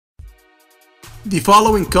The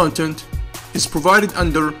following content is provided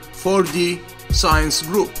under 4D Science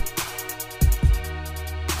Group.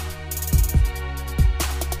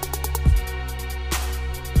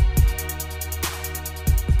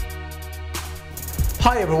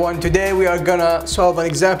 Hi everyone, today we are gonna solve an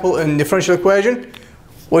example in differential equation,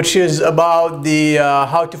 which is about the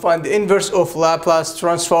how to find the inverse of Laplace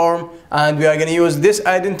transform, and we are gonna use this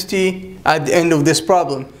identity at the end of this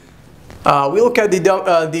problem. We look at the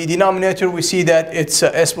denominator, we see that it's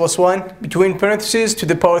s plus 1 between parentheses to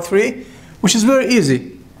the power 3, which is very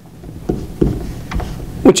easy,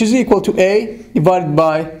 which is equal to a divided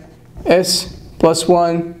by s plus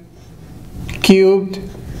 1 cubed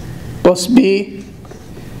plus b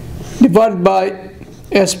divided by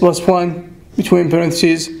s plus 1 between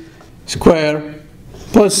parentheses square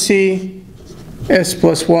plus c s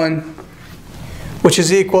plus 1, which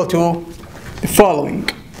is equal to the following: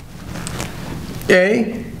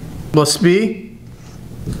 a plus b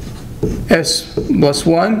s plus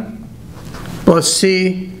 1 plus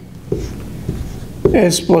c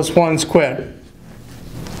s plus 1 square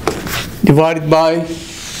divided by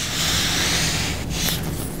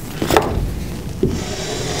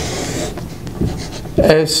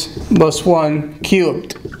s plus 1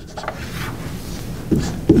 cubed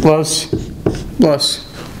plus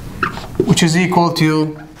which is equal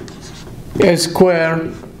to s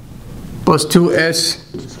squared plus 2s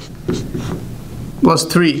plus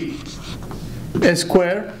 3 s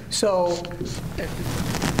squared. So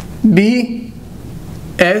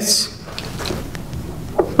bs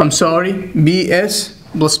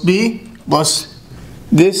plus b plus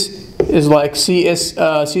this is like c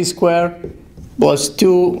squared plus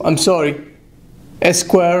 2, s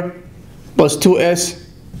squared plus 2s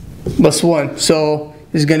plus 1. So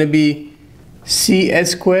it's going to be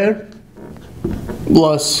cs squared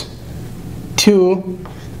plus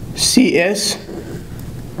 2cs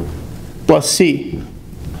plus c,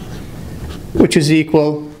 which is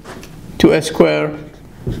equal to s squared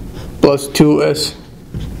plus 2s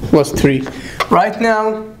plus 3. Right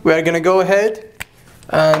now we are going to go ahead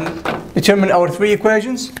and determine our three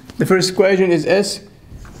equations. The first equation is s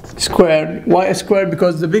squared. Why s squared?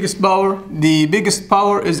 Because the biggest power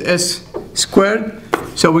is s squared.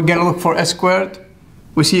 So we're going to look for s squared.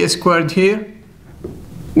 We see s squared here.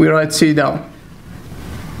 We write c down.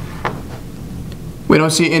 We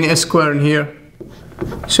don't see any s squared in here.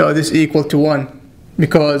 So this is equal to 1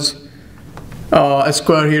 because s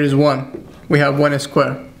squared here is 1. We have 1 s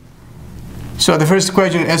squared. So the first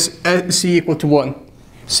equation is c equal to 1.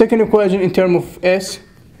 Second equation, in terms of s,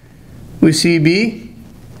 we see b,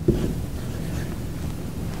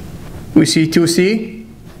 we see 2c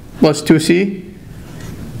plus 2c,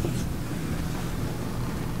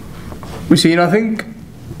 we see nothing.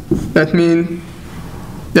 That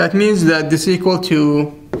means that this is equal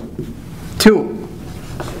to 2.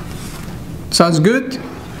 Sounds good?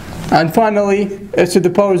 And finally, s to the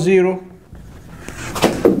power 0,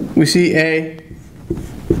 we see a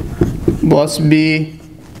plus b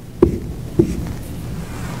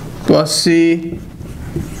plus c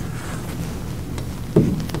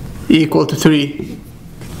equal to 3.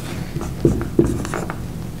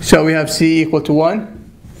 So we have c equal to 1.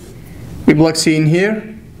 We plug c in here.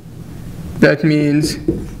 That means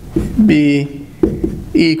b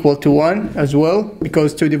equal to 1 as well,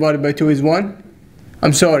 because 2 divided by 2 is 1.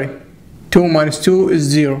 2 minus 2 is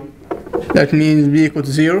 0. That means b equal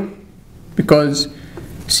to 0, because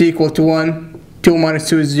c equal to 1, 2 minus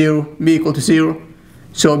 2 is 0, b equal to 0.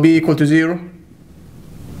 So b equal to 0,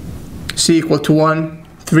 c equal to 1,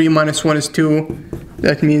 3 minus 1 is 2,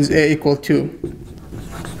 that means a equal 2,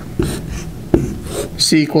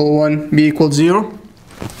 c equal 1, b equal 0.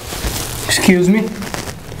 Excuse me.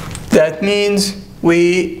 That means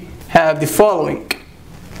we have the following.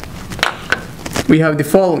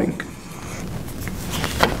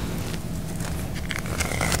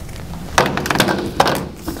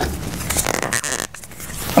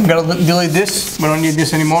 I'm gonna delete this. We don't need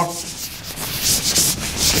this anymore.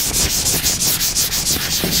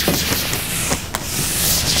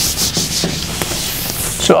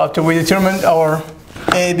 So after we determined our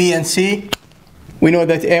a, b, and c, we know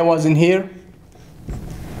that a was in here,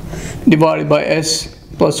 divided by s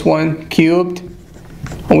plus 1 cubed,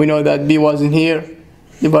 and we know that b was in here,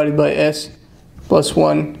 divided by s plus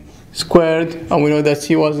 1 squared, and we know that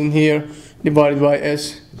c was in here, divided by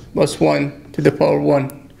s plus 1 to the power 1.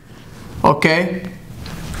 Okay,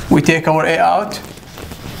 we take our a out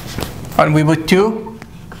and we put 2.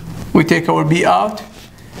 We take our b out,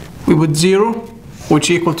 we put 0,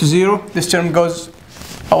 which equal to 0. This term goes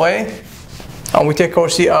away, and we take our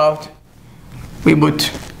c out, we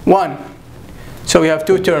put 1. So we have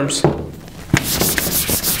two terms.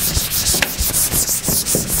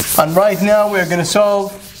 And right now we're going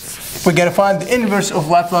to find the inverse of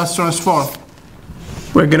Laplace transform.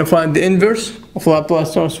 We're going to find the inverse of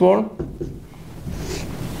Laplace transform.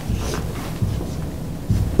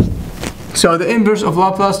 So the inverse of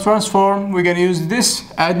Laplace transform, we're going to use this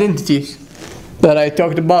identity that I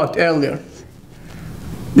talked about earlier.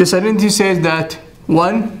 This identity says that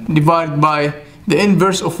 1 divided by the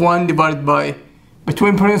inverse of 1 divided by,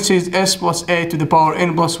 between parentheses, s plus a to the power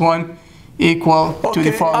n plus 1 equal to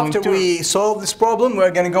the following term. After we solve this problem,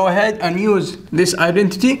 we're going to go ahead and use this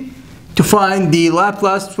identity to find the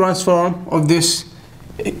Laplace transform of this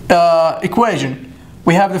equation.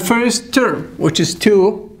 We have the first term, which is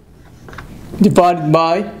 2 divided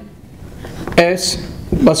by s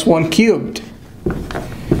plus 1 cubed,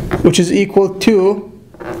 which is equal to,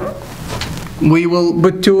 we will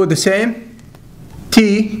put 2 the same,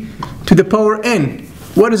 t to the power n.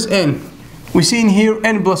 What is n? We see in here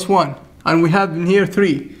n plus 1, and we have in here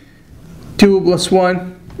 3. 2 plus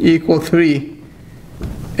 1 equal 3.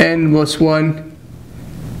 N plus 1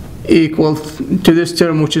 equal to this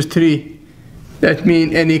term, which is 3. That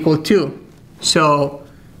means n equal 2. So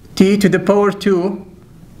t to the power 2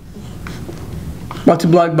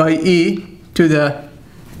 multiplied by e to the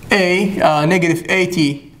a, negative at.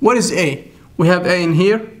 What is a? We have a in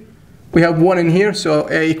here, we have 1 in here, so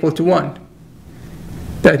a equal to 1.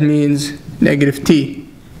 That means negative t.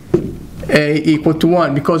 A equal to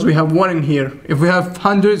 1, because we have 1 in here. If we have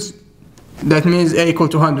hundreds, that means a equal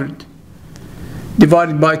to 100.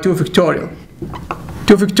 Divided by 2 factorial.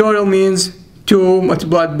 2 factorial means 2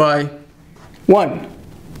 multiplied by 1.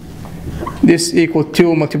 This equal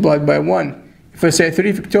 2 multiplied by 1. If I say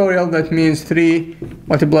 3 factorial, that means 3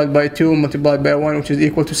 multiplied by 2 multiplied by 1, which is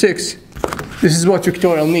equal to 6. This is what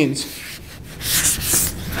factorial means.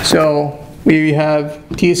 So we have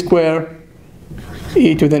t squared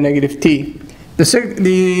e to the negative t. The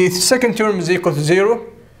second term is equal to 0.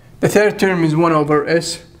 The third term is 1 over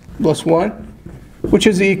s plus 1, which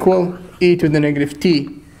is equal e to the negative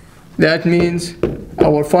t. That means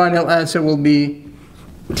our final answer will be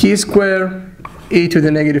t squared e to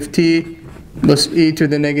the negative t plus e to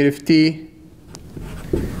the negative t,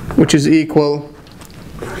 which is equal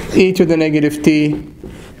e to the negative t,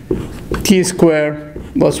 t squared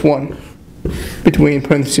plus 1, between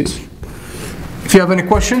parentheses. If you have any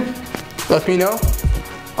question, let me know.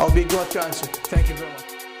 I'll be glad to answer. Thank you very much.